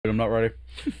I'm not ready.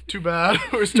 Too bad.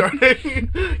 We're starting.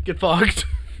 Get fucked.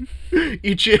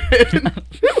 Eat shit.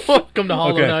 Welcome to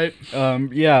Hollow Knight.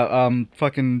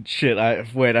 Fucking shit.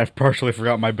 I've partially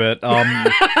forgot my bit.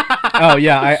 Oh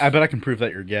yeah, I bet I can prove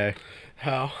that you're gay.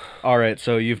 How? Alright,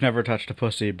 so you've never touched a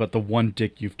pussy, but the one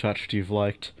dick you've touched you've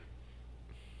liked.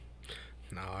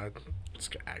 No, it's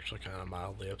actually kind of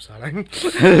mildly upsetting.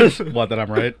 What, that I'm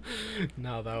right?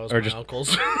 No, that was or my just...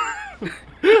 uncle's.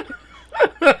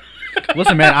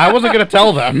 Listen, man, I wasn't gonna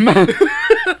tell them.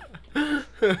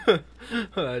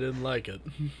 I didn't like it.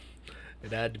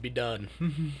 It had to be done.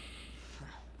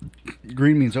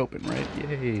 Green means open, right?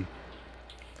 Yay.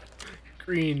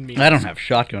 Green means... I don't have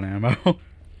shotgun ammo.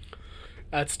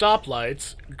 At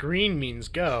stoplights, green means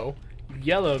go,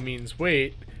 yellow means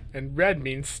wait, and red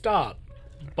means stop.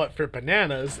 But for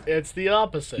bananas, it's the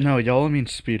opposite. No, yellow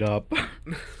means speed up.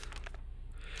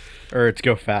 Or it's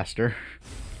go faster.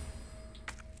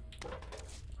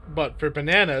 But for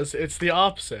bananas, it's the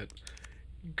opposite.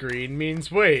 Green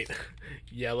means wait.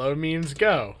 Yellow means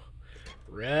go.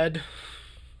 Red...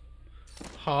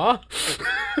 Huh?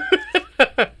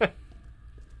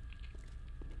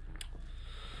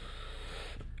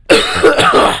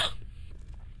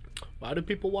 Why do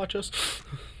people watch us?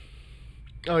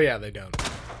 Oh yeah, they don't.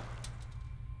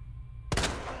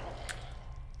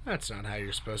 That's not how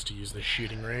you're supposed to use the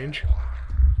shooting range.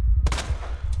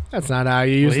 That's not how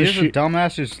you use the shoot. He's a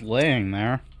dumbass who's laying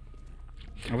there.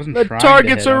 I wasn't the trying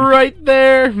targets to hit are him. right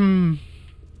there.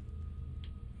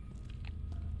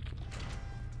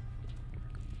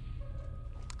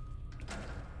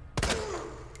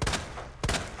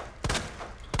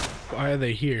 Why are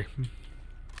they here?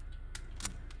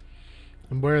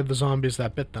 And where are the zombies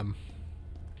that bit them?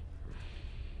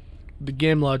 The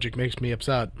game logic makes me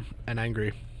upset and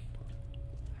angry.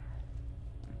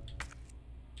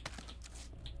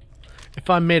 If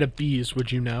I'm made of bees,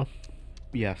 would you know?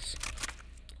 Yes.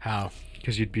 How?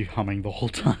 Because you'd be humming the whole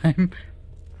time.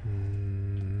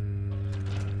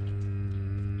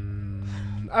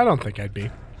 I don't think I'd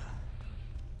be.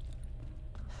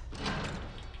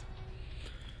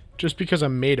 Just because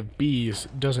I'm made of bees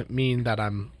doesn't mean that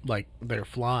I'm, like, they're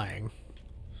flying.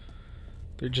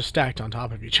 They're just stacked on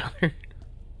top of each other.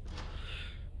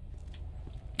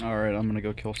 Alright, I'm gonna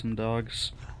go kill some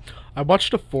dogs. I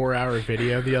watched a 4-hour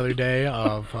video the other day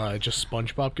of just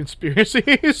SpongeBob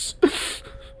conspiracies.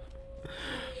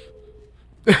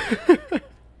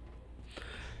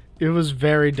 It was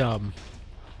very dumb.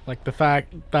 Like the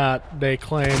fact that they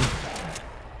claim...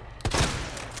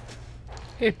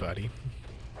 Hey, buddy.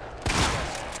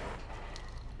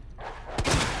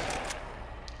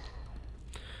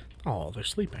 Oh, they're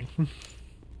sleeping.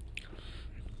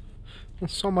 Well,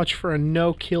 so much for a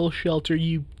no-kill shelter,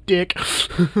 you dick.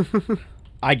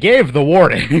 I gave the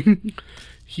warning.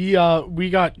 We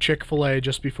got Chick-fil-A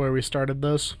just before we started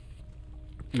this.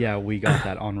 Yeah, we got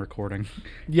that on recording.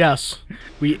 Yes,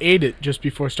 we ate it just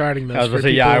before starting this. I was gonna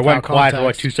say, yeah, I went quiet for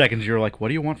like 2 seconds. You were like, what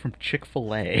do you want from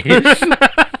Chick-fil-A?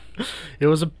 It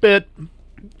was a bit...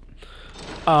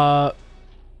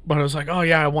 But I was like, oh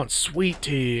yeah, I want sweet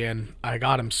tea, and I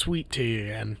got him sweet tea,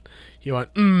 and he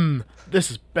went, this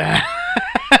is bad.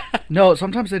 No,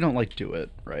 sometimes they don't like do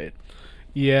it, right?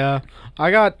 Yeah,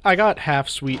 I got half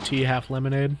sweet tea, half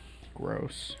lemonade.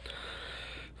 Gross.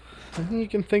 You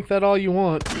can think that all you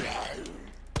want.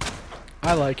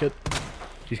 I like it.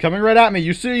 He's coming right at me.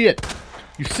 You see it.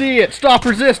 You see it. Stop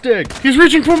resisting. He's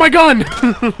reaching for my gun.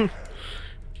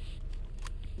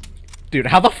 Dude,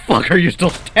 how the fuck are you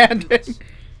still standing?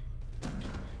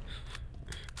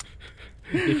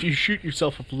 If you shoot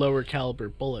yourself with lower caliber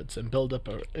bullets and build up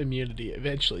a immunity,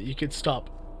 eventually you could stop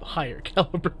higher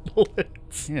caliber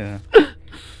bullets. Yeah.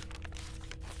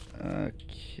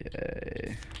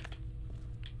 Okay.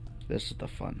 This is the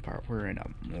fun part. We're in a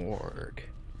morgue.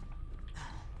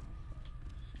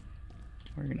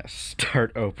 We're gonna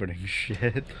start opening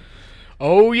shit.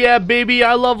 Oh yeah, baby,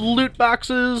 I love loot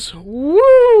boxes.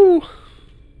 Woo!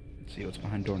 Let's see what's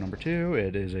behind door number 2.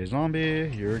 It is a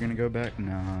zombie. You're gonna go back.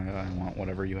 No, I want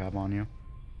whatever you have on you.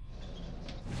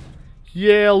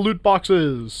 Yeah, loot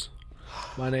boxes.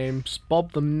 My name's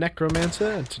Bob the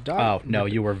Necromancer, and today... Oh, no,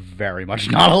 you were very much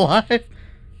not alive.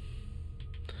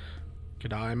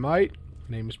 G'day, mate.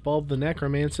 My name's Bob the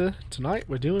Necromancer. Tonight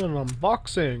we're doing an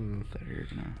unboxing. You're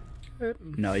gonna...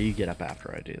 No, you get up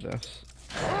after I do this.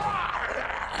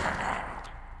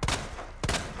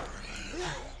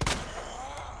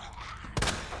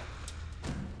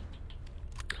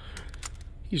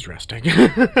 He's resting.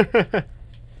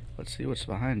 Let's see what's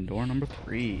behind door number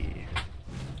 3.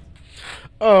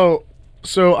 Oh,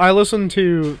 so I listened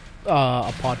to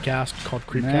a podcast called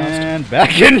Creepcast. And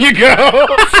back in you go.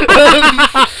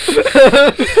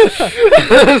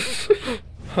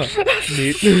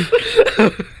 Neat.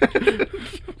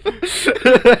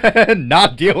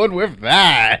 Not dealing with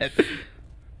that.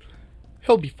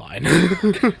 He'll be fine.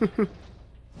 Do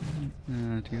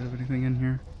you have anything in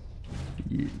here?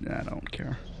 I don't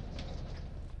care.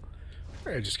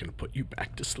 I'm just gonna put you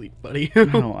back to sleep, buddy.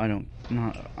 No, I don't.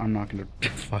 I'm not gonna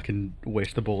fucking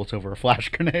waste the bullets over a flash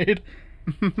grenade.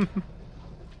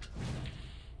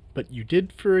 But you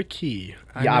did for a key.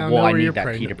 Yeah, well, I need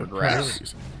that key to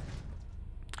progress.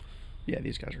 Yeah,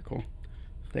 these guys are cool.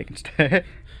 They can stay.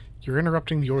 You're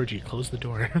interrupting the orgy. Close the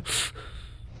door.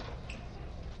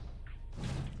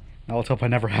 Now let's hope I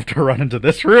never have to run into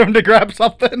this room to grab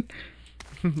something.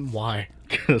 Why?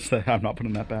 Because I'm not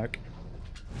putting that back.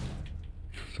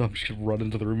 So I'm just gonna run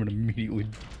into the room and immediately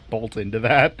bolt into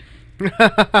that. Do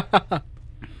I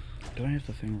have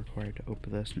the thing required to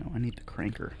open this? No, I need the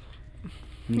cranker.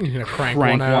 I need to crank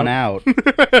one out.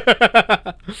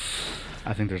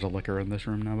 I think there's a liquor in this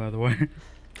room now, by the way.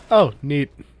 Oh,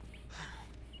 neat.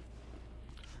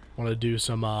 Want to do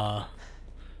some And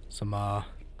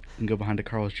go behind to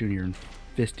Carlos Jr. and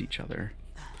fist each other.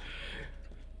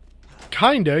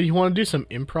 Kinda. You want to do some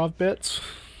improv bits?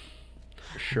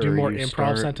 Sure. Do more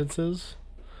improv sentences.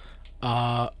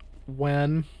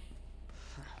 When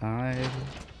I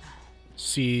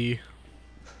see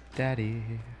Daddy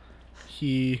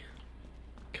he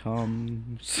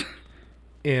comes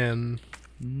in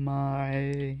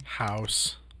my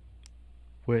house,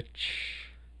 which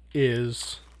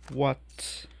is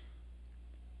what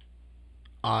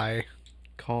I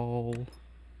call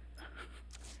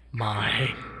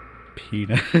my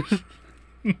penis.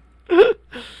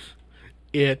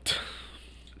 It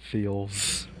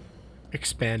feels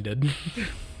expanded.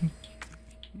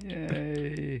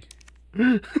 Yay.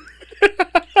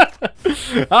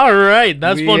 Alright,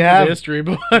 that's one for the history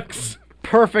books.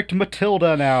 Perfect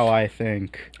Matilda now, I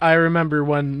think. I remember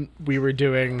when we were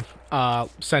doing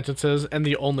sentences and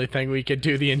the only thing we could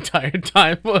do the entire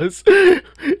time was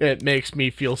it makes me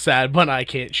feel sad when I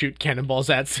can't shoot cannonballs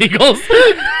at seagulls.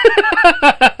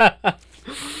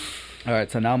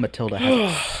 Alright, so now Matilda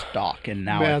has a stock, and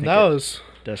now I think it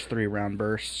does 3-round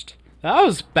burst. That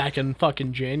was back in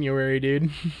fucking January, dude.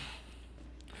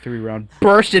 3-round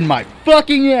burst in my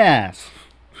fucking ass!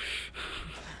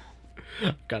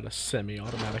 Got a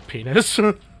semi-automatic penis.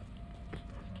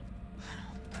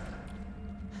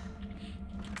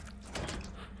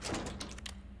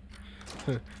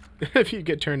 If you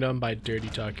get turned on by dirty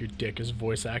talk, your dick is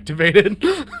voice activated.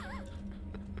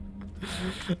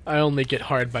 I only get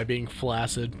hard by being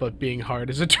flaccid, but being hard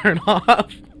is a turn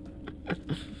off.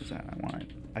 What's that? I want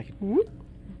it.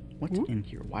 What's in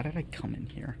here? Why did I come in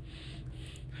here?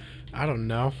 I don't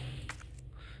know.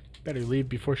 Better leave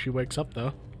before she wakes up,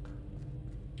 though.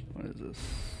 What is this?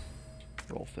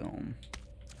 Roll film.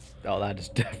 Oh, that is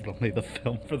definitely the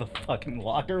film for the fucking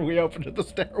locker we opened at the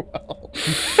stairwell.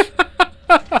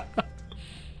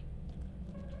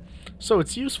 So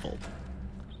it's useful.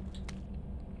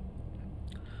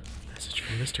 Message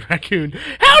from Mr. Raccoon.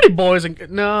 Howdy, boys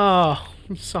and... No,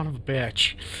 you son of a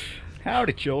bitch.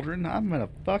 Howdy, children. I'm gonna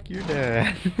fuck your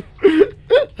dad.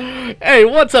 Hey,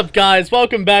 what's up, guys?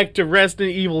 Welcome back to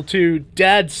Resident Evil 2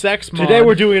 Dad Sex Mod. Today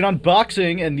we're doing an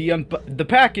unboxing, and the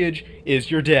package is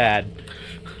your dad.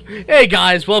 Hey,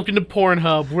 guys. Welcome to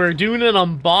Pornhub. We're doing an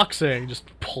unboxing. Just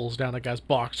pulls down that guy's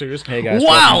boxers. Hey, guys.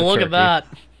 Wow, look at that.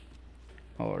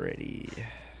 Alrighty.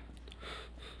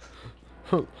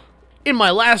 In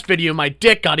my last video, my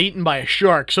dick got eaten by a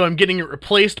shark, so I'm getting it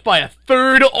replaced by a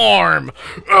third arm.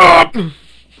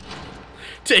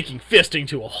 Taking fisting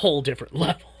to a whole different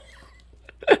level.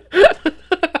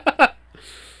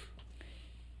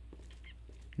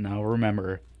 Now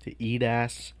remember to eat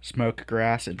ass, smoke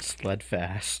grass, and sled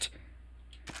fast.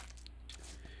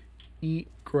 Eat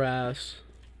grass,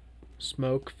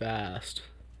 smoke fast,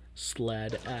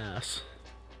 sled ass.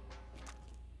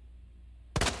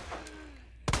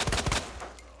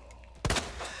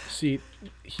 See,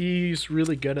 he's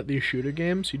really good at these shooter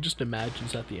games. He just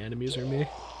imagines that the enemies are me.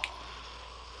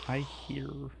 I hear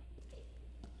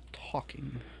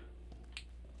talking.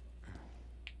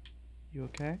 You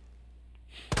okay?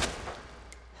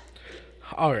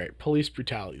 Alright, police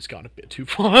brutality's gone a bit too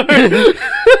far.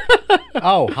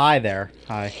 Oh, hi there.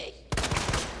 Hi.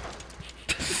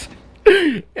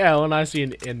 Yeah, when I see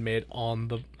an inmate on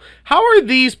the... How are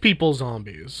these people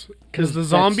zombies? Because the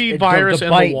zombie virus in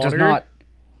the water...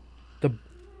 The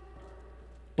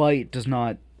bite does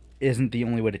not... isn't the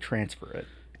only way to transfer it.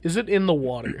 Is it in the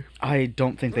water? I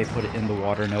don't think they put it in the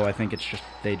water. No, I think it's just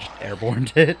they just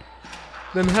airborned it.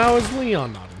 Then how is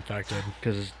Leon not infected?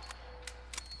 Because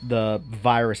the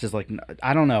virus is like,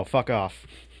 I don't know. Fuck off.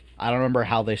 I don't remember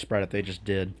how they spread it. They just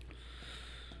did.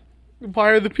 Why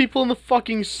are the people in the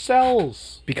fucking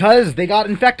cells? Because they got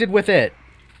infected with it.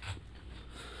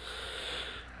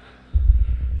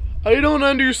 I don't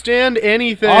understand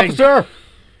anything. Officer!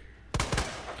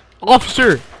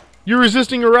 Officer! You're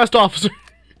resisting arrest, officer.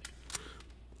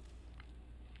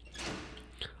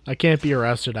 I can't be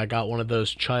arrested. I got one of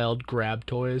those child grab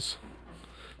toys.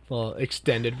 Little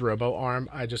extended robo arm.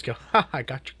 I just go, ha, I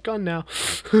got your gun now.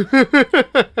 Let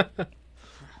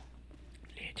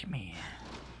me.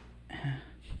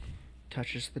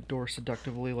 Touches the door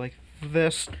seductively like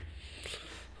this.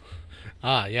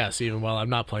 Ah, yes, even while I'm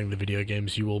not playing the video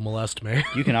games, you will molest me.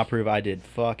 You cannot prove I did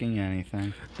fucking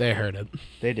anything. They heard it.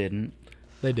 They didn't.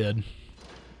 They did.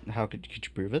 How could you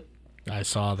prove it? I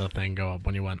saw the thing go up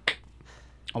when you went.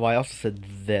 Oh, I also said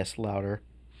this louder.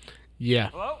 Yeah.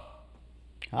 Hello?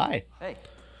 Hi. Hey.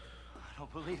 I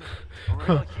don't believe it. A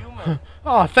real human.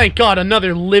 Oh, thank God,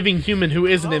 another living human who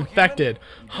isn't infected.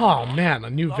 Oh, man, a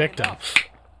new victim.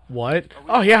 What?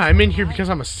 Oh, yeah, I'm in here because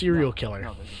I'm a serial killer.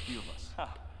 No, there's a few of us.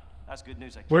 That's good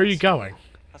news, I guess. Where are you going?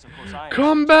 That's of course I am.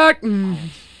 Come back! You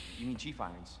mean Chief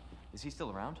Irons? Is he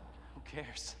still around? Who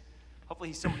cares? Hopefully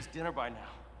he's somebody's dinner by now.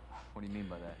 What do you mean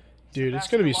by that? Dude, it's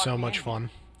gonna be so much fun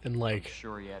in like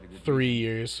Sure he had a good 3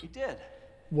 years He did.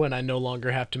 when I no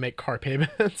longer have to make car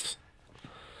payments.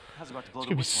 I was about to blow It's the gonna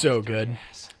be whistle so on his dirty good.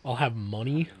 ass. I'll have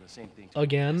money And the same thing to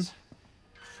again us.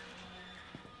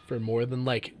 for more than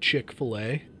like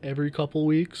Chick-fil-A every couple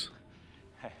weeks.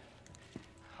 Hey,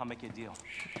 I'll make you a deal.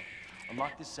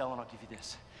 Unlock this cell and I'll give you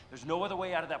this. There's no other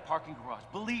way out of that parking garage.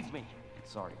 Believe me.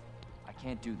 Sorry, I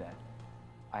can't do that.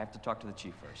 I have to talk to the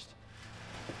Chief first.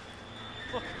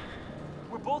 Look,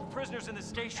 we're both prisoners in this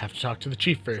station. Have to talk to the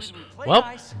chief first. Play Well,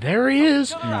 nice. there he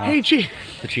is. No. Hey, chief.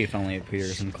 The chief only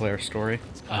appears in Claire's story.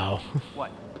 Oh.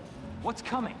 What? What's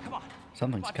coming? Come on.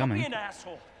 Something's Come on, coming. Don't be an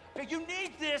asshole. Hey, you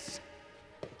need this.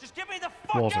 Just get me the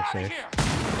fuck Walls are out of safe.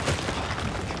 here.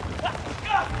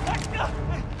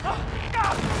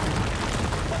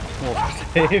 Well,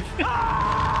 safe.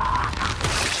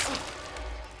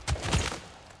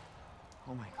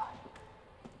 Oh my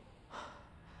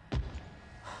God.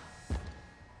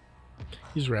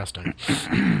 He's resting.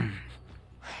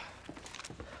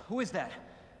 Who is that?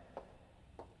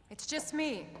 It's just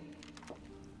me.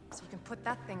 So you can put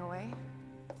that thing away.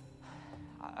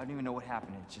 I don't even know what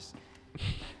happened. It just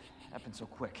happened so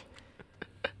quick.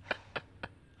 I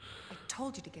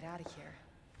told you to get out of here.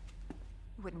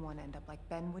 You wouldn't want to end up like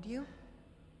Ben, would you?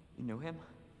 You knew him?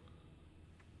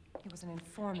 He was an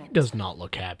informant. Does not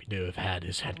look happy to have had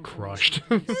his head crushed.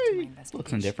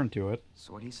 Looks indifferent to it.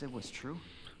 So what he said was true?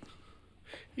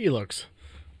 He looks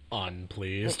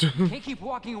unpleased. You can't keep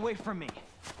walking away from me.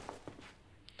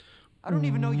 I don't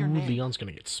even know your Ooh, name. Leon's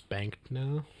gonna get spanked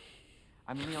now.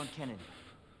 I'm Leon Kennedy.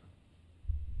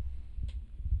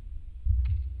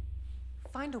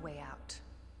 Find a way out,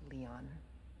 Leon.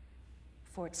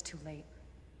 Before it's too late.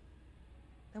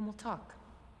 Then we'll talk.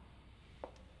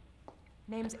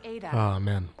 Name's Ada. Oh,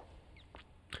 man.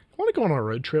 Want to go on a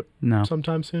road trip? No.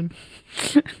 Sometime soon?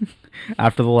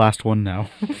 After the last one, no.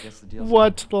 I guess the deal's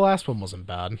What? The last one wasn't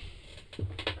bad.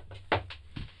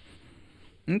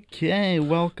 Okay,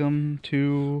 welcome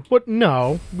to What?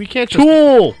 No. We can't just...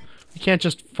 Tool! We can't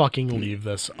just fucking leave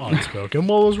this unspoken.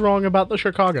 What was wrong about the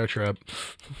Chicago trip?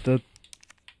 the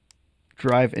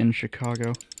drive in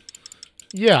Chicago.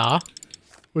 Yeah.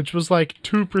 Which was like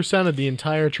 2% of the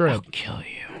entire trip. Kill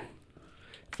you.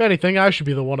 If anything, I should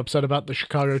be the one upset about the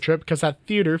Chicago trip because that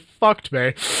theater fucked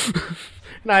me.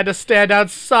 And I had to stand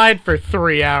outside for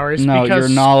 3 hours No, because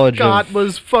your knowledge Scott of-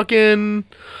 was fucking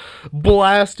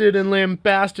blasted and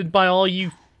lambasted by all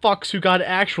you fucks who got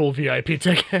actual VIP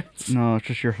tickets. No, it's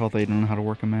just your fault that you don't know how to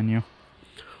work a menu.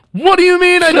 What do you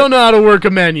mean I don't know how to work a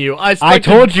menu? I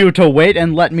told you to wait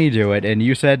and let me do it, and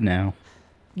you said no.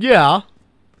 Yeah.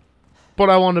 But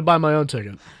I wanted to buy my own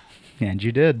ticket. And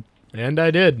you did. And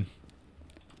I did.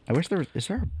 I wish there was... Is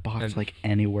there a box, And- like,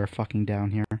 anywhere fucking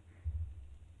down here?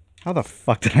 How the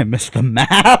fuck did I miss the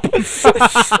map?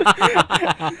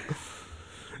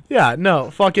 Yeah, no,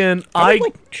 fucking... I I would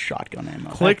like shotgun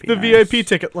ammo. clicked the That'd be VIP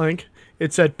ticket link.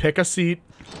 It said pick a seat.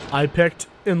 I picked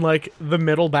in, like, the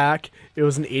middle back. It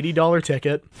was an $80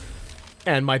 ticket.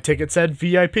 And my ticket said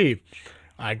VIP.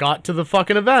 I got to the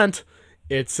fucking event.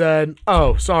 It said,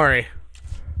 oh, sorry.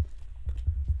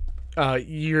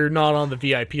 You're not on the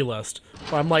VIP list.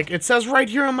 But I'm like, it says right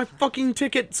here on my fucking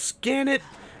ticket, scan it.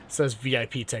 says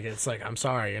VIP ticket. It's like, I'm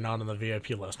sorry, you're not on the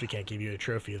VIP list. We can't give you a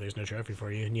trophy. There's no trophy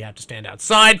for you, and you have to stand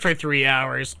outside for 3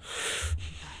 hours.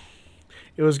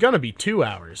 It was gonna be 2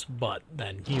 hours, but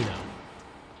then, you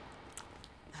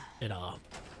know,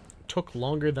 it took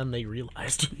longer than they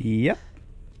realized. Yep.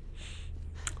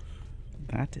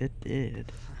 That it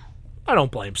did. I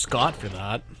don't blame Scott for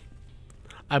that.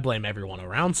 I blame everyone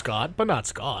around Scott, but not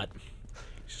Scott.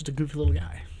 He's just a goofy little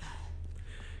guy.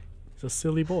 He's a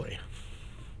silly boy.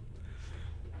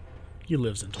 He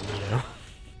lives in Toledo.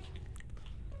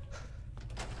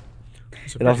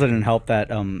 It also didn't help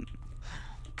that, I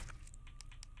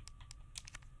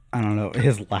don't know,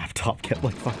 his laptop kept,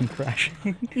 like, fucking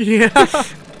crashing. Yeah.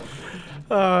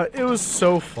 It was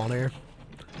so funny.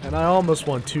 And I almost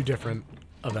won 2 different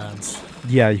events.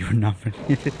 Yeah, you were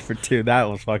nominated for 2. That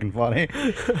was fucking funny.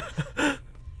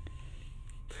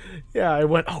 Yeah, I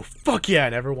went, oh, fuck yeah,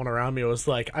 and everyone around me was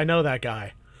like, I know that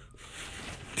guy.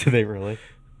 Did they really?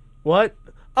 What?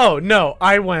 Oh, no,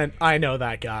 I went, I know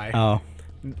that guy. Oh.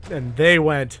 And they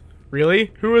went,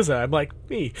 really? Who is it? I'm like,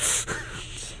 me.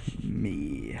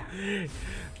 Me.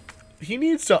 He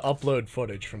needs to upload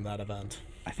footage from that event.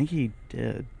 I think he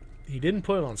did. He didn't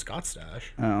put it on Scott's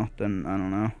stash. Oh, then I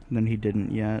don't know. Then he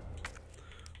didn't yet.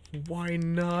 Why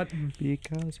not?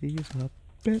 Because he's a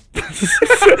bit. #1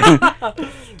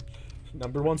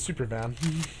 superfan.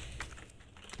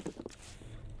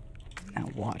 Now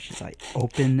watch as I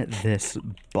open this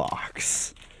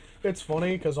box. It's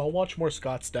funny because I'll watch more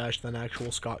Scott stash than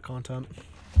actual Scott content.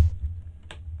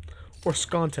 Or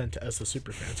Scontent, as the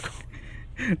superfans call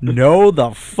it. No,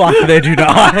 the fuck they do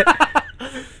not.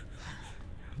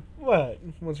 What?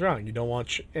 What's wrong? You don't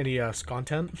watch any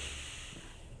content?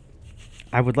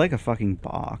 I would like a fucking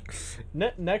box.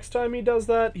 Next time he does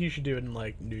that, he should do it in,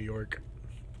 like, New York.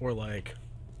 Or, like...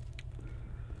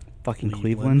 Fucking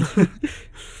Cleveland. Cleveland.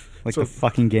 Like So- the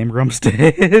fucking Game Grumps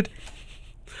did.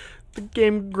 The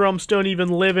Game Grumps don't even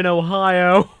live in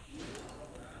Ohio.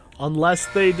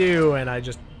 Unless they do, and I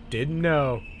just didn't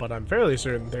know. But I'm fairly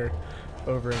certain they're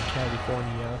over in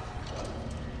California.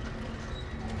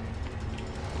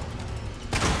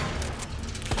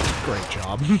 Great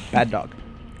job. Bad dog.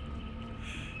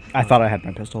 I thought I had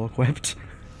my pistol equipped.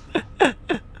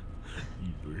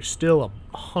 We're still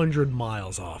 100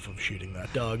 miles off of shooting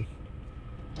that dog.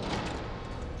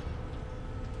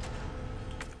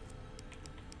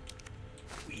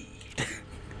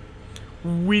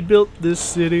 We built this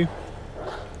city.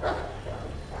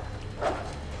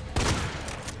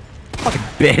 Fucking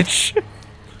bitch.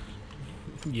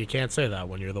 You can't say that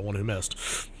when you're the one who missed.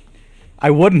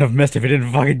 I wouldn't have missed if it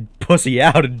didn't fucking pussy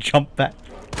out and jump back.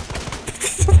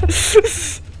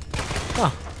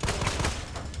 Huh.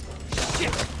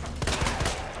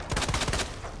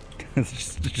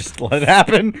 just let it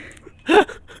happen.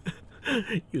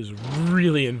 He was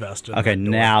really invested. Okay, in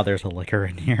that door. now there's a liquor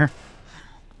in here.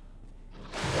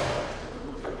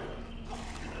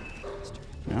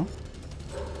 No?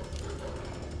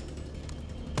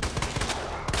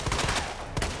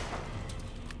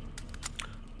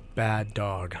 Bad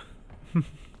dog.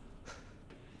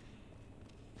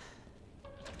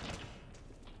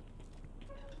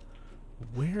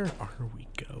 Where are we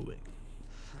going?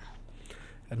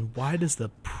 And why does the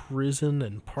prison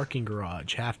and parking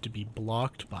garage have to be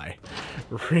blocked by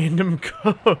random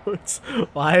codes?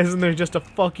 Why isn't there just a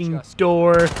fucking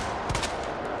door?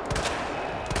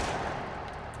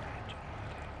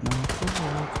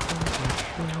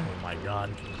 Oh my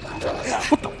god.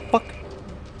 What the fuck?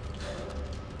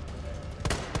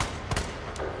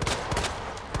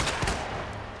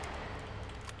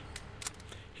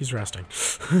 He's resting.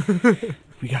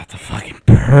 We got the fucking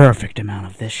perfect amount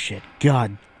of this shit.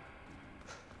 God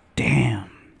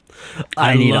damn.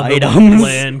 I need love it when items. the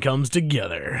plan comes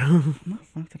together. What the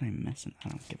fuck did I miss? I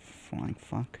don't give a flying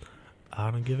fuck. I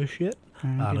don't give a shit.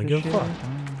 I don't give a fuck.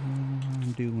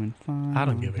 I'm doing fine. I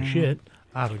don't give a shit.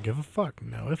 I don't give a fuck.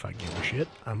 Now, if I give a shit,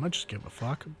 I might just give a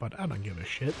fuck, but I don't give a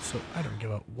shit, so I don't give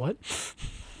a what?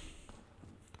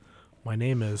 My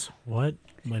name is what?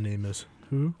 My name is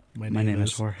who? My name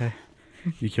is Jorge.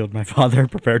 You killed my father.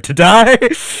 Prepare to die.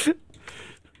 It's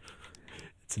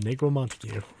Inigo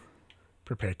Montague.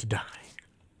 Prepare to die.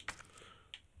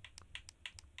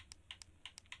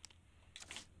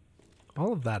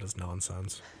 All of that is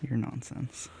nonsense. You're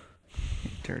nonsense.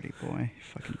 You dirty boy.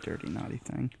 Fucking dirty naughty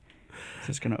thing. Is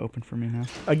this gonna open for me now?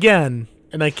 Again,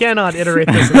 and I cannot iterate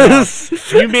this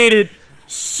enough. You made it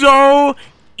so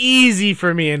easy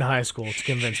for me in high school to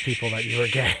convince people that you were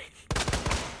gay.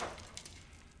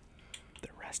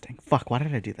 They're resting. Fuck, why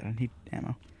did I do that? I need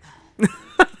ammo.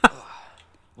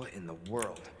 What in the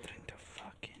world? Trying to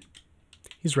fucking...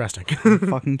 He's resting. I don't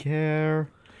fucking care.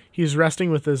 He's resting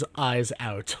with his eyes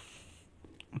out.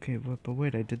 Okay, but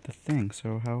wait, I did the thing,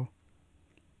 so how...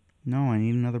 No, I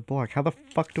need another block. How the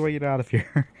fuck do I get out of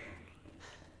here?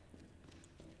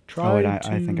 Try Oh, wait, to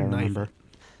I think I knife remember. it.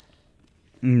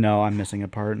 No, I'm missing a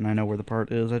part, and I know where the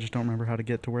part is. I just don't remember how to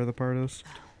get to where the part is.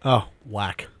 Oh,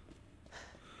 whack.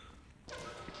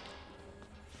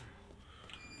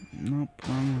 Nope,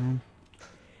 wrong.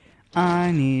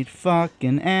 I need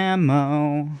fucking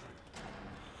ammo.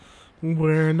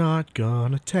 We're not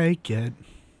gonna take it.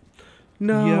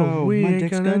 No, Yo, we my ain't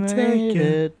dick's gonna take it.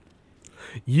 it.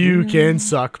 You can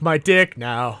suck my dick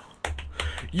now.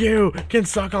 You can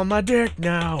suck on my dick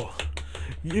now.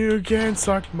 You can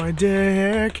suck my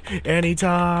dick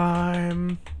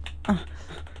anytime.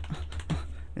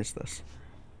 It's this.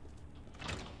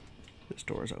 This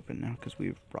door is open now because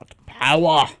we've brought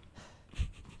power.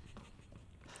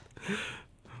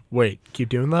 Wait, keep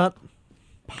doing that?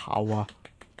 Power.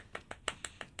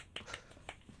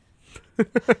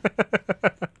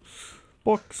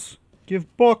 Books.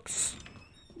 Give books.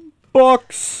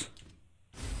 Books.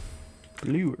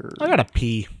 Lure. I gotta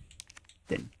pee.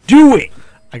 Then do it.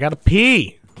 I gotta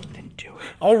pee. Then do it.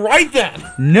 All right then.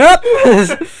 Nope.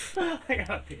 I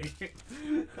gotta pee.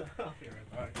 I'll be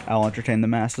right back. I'll entertain the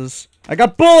masses. I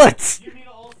got bullets. You mean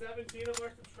all 17 of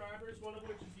our subscribers, one of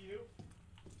which is you?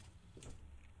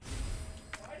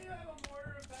 Why do you have a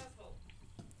mortar and pestle?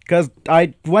 Because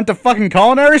I went to fucking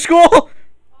culinary school. Oh,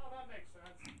 that makes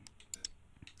sense.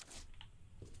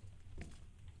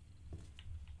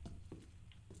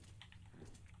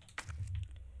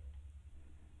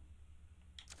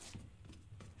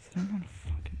 Is there not a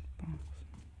fucking box?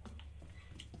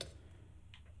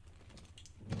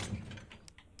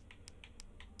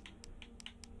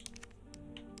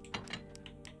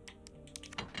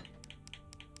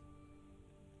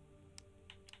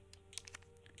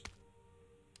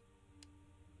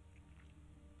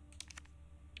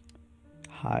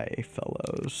 Hi,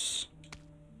 fellows.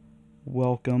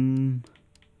 Welcome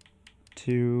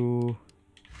to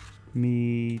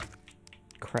me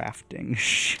crafting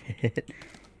shit.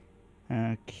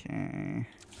 Okay.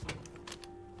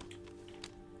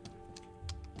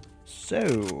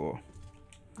 So,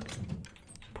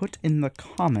 put in the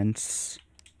comments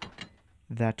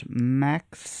that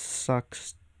Max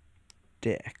sucks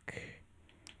dick.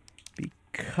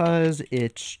 Because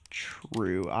it's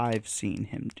true. I've seen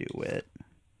him do it.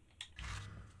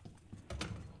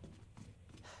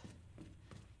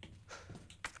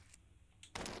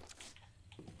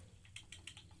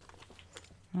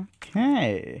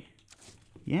 Okay.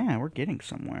 Yeah, we're getting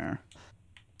somewhere.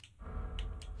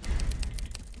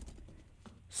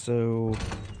 So,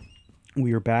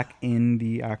 we are back in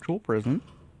the actual prison,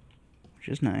 which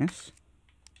is nice.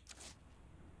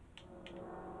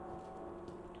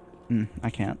 I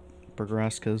can't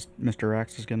progress because Mr.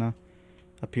 X is gonna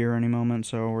appear any moment,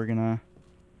 so we're gonna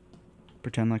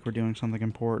pretend like we're doing something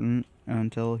important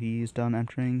until he's done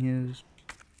entering his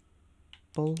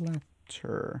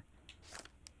letter.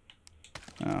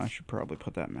 I should probably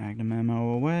put that magnum ammo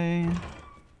away,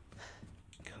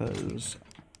 because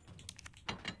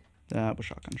that was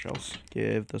shotgun shells.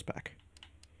 Give those back.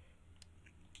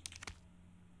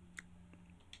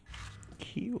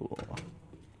 Cool.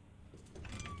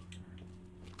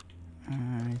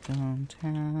 I don't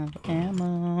have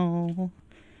ammo,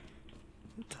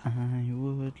 but I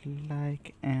would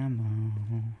like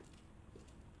ammo.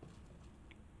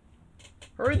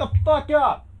 Hurry the fuck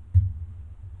up!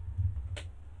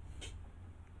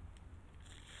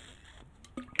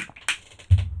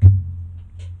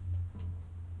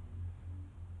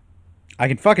 I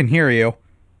can fucking hear you.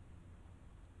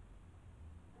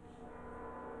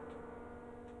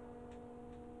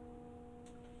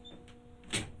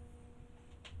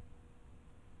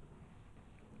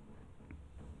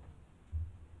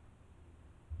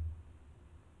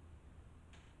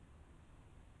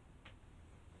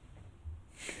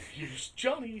 Here's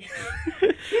Johnny.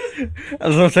 I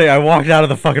was gonna say, I walked out of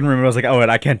the fucking room and I was like, oh, and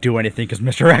I can't do anything because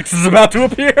Mr. X is about to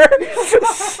appear.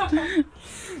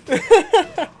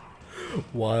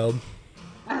 Wild.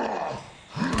 Oh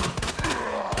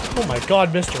my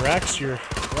god, Mr. X, you're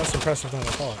less impressive than I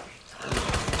thought.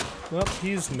 Well,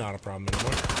 he's not a problem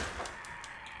anymore.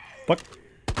 Fuck.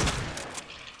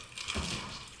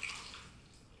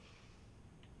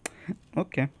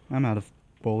 Okay, I'm out of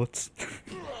bullets.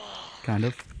 Kind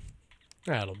of.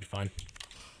 Yeah, it'll be fine.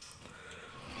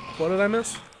 What did I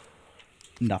miss?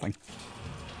 Nothing.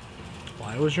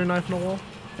 Why was your knife in the wall?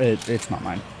 It's not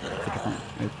mine. It's a different.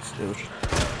 It was just...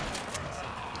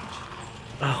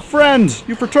 Oh. Friend,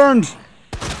 you've returned.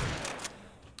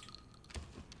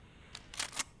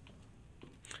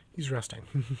 He's resting.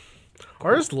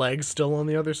 Are his legs still on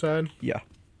the other side? Yeah.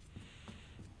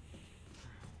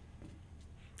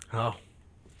 Oh.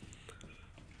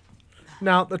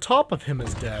 Now, the top of him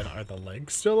is dead. Are the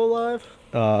legs still alive?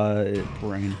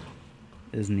 Brain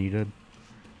is needed.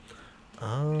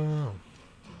 Oh.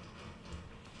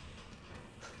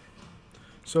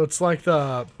 So it's like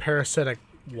the parasitic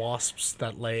wasps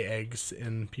that lay eggs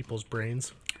in people's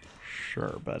brains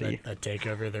Sure, buddy. that take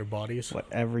over their bodies.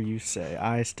 Whatever you say.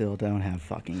 I still don't have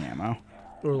fucking ammo.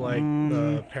 Or like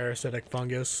the parasitic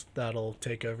fungus that'll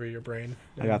take over your brain.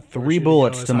 I got and force 3 you to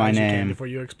bullets go as to high my as you can name. before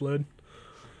you explode.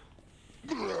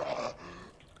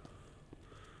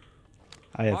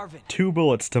 I have Marvin. 2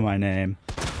 bullets to my name.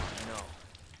 No.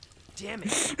 Damn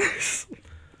it.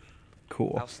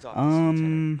 Cool. I'll stop this,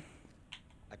 Lieutenant.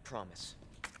 I promise.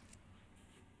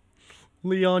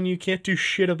 Leon, you can't do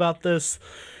shit about this.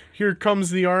 Here comes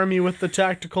the army with the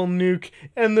tactical nuke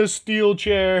and the steel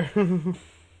chair.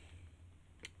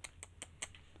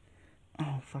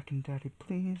 Oh, fucking daddy,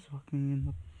 please fuck me in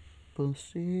the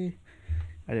pussy.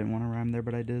 I didn't want to rhyme there,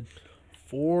 but I did.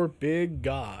 4 big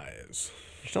guys.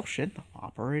 There's still shit in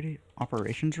the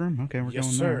operations room? Okay, we're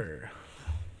Yes, going there. sir.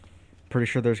 Pretty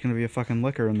sure there's going to be a fucking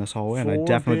liquor in this hallway, and I 4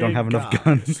 definitely don't big have enough guys.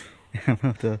 guns. I'm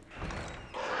about to...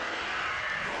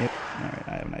 Yep, alright,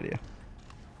 I have an idea.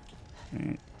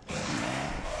 Alright.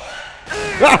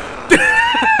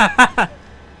 Ah!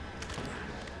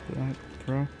 Did I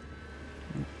throw?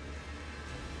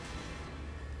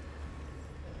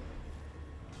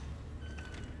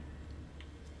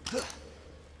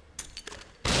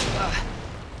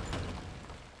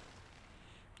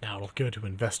 Now it'll go to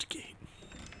investigate.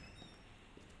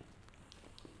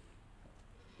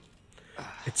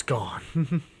 It's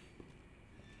gone.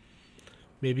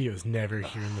 Maybe it was never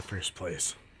here in the first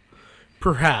place.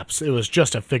 Perhaps it was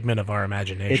just a figment of our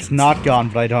imagination. It's not gone,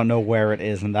 but I don't know where it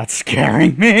is, and that's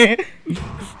scaring me.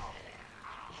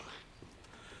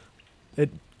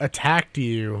 It attacked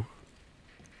you.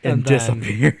 And then-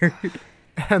 disappeared.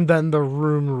 And then the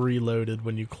room reloaded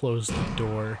when you closed the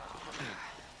door.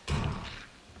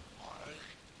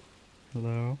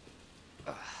 Hello?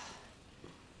 I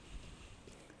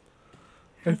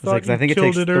It's thought like, you I think it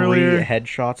killed takes it 3 earlier.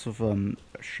 headshots with a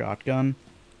shotgun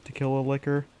to kill a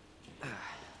liquor.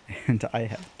 And I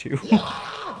have 2.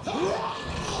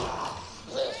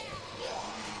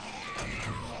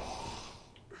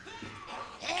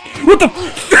 What the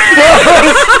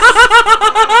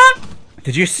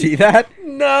Did you see that?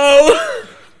 No!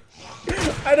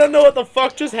 I don't know what the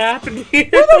fuck just happened here.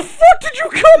 Where the fuck did you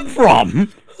come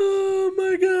from? Oh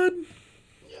my god.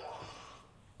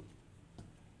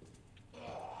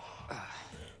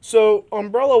 So,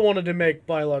 Umbrella wanted to make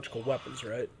biological weapons,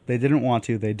 right? They didn't want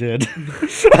to, they did.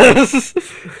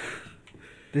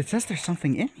 It says there's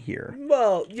something in here.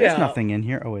 Well, yeah. There's nothing in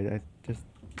here. Oh, wait, I just...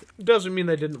 Doesn't mean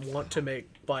they didn't want to make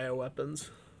bioweapons.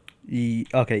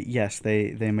 Okay, yes,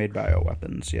 they made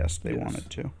bioweapons. Yes, they Yes. wanted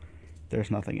to. There's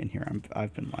nothing in here.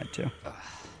 I've been lied to.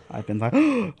 I've been lied...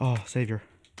 Oh, savior.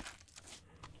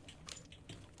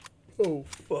 Oh,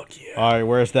 fuck yeah. Alright,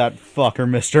 where's that fucker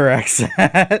Mr. X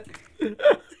at?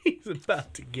 He's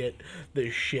about to get the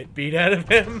shit beat out of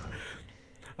him.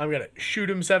 I'm gonna shoot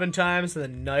him 7 times and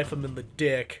then knife him in the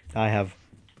dick. I have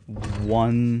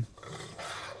 1...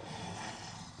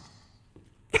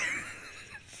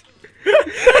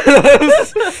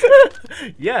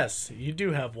 Yes, you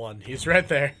do have one. He's right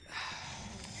there.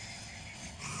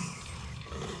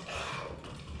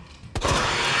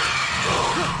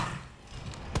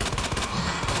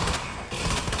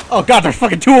 Oh god, there's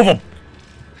fucking 2 of them!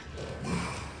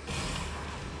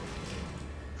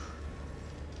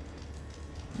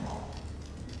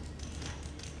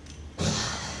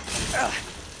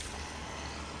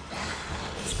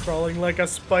 He's crawling like a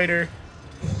spider.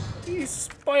 He's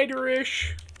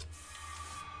spiderish.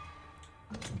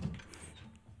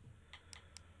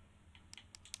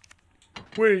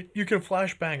 Wait, you can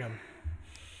flashbang him.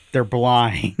 They're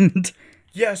blind.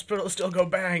 Yes, but it'll still go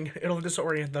bang. It'll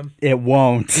disorient them. It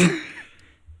won't.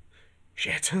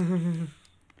 Shit.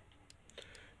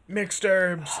 Mixed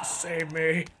herbs, save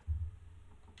me.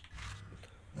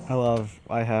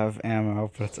 I have ammo,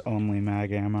 but it's only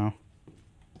mag ammo.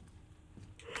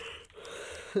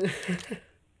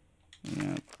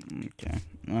 Yeah, okay.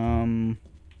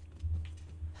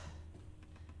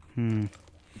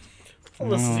 Well,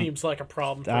 this seems like a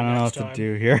problem for I don't know next what time. to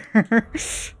do here.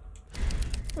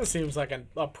 This seems like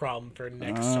a problem for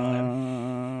next time.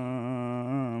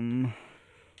 Are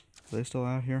they still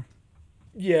out here?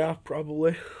 Yeah,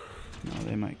 probably. No,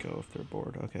 they might go if they're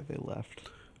bored. Okay, they left.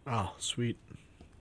 Oh, sweet.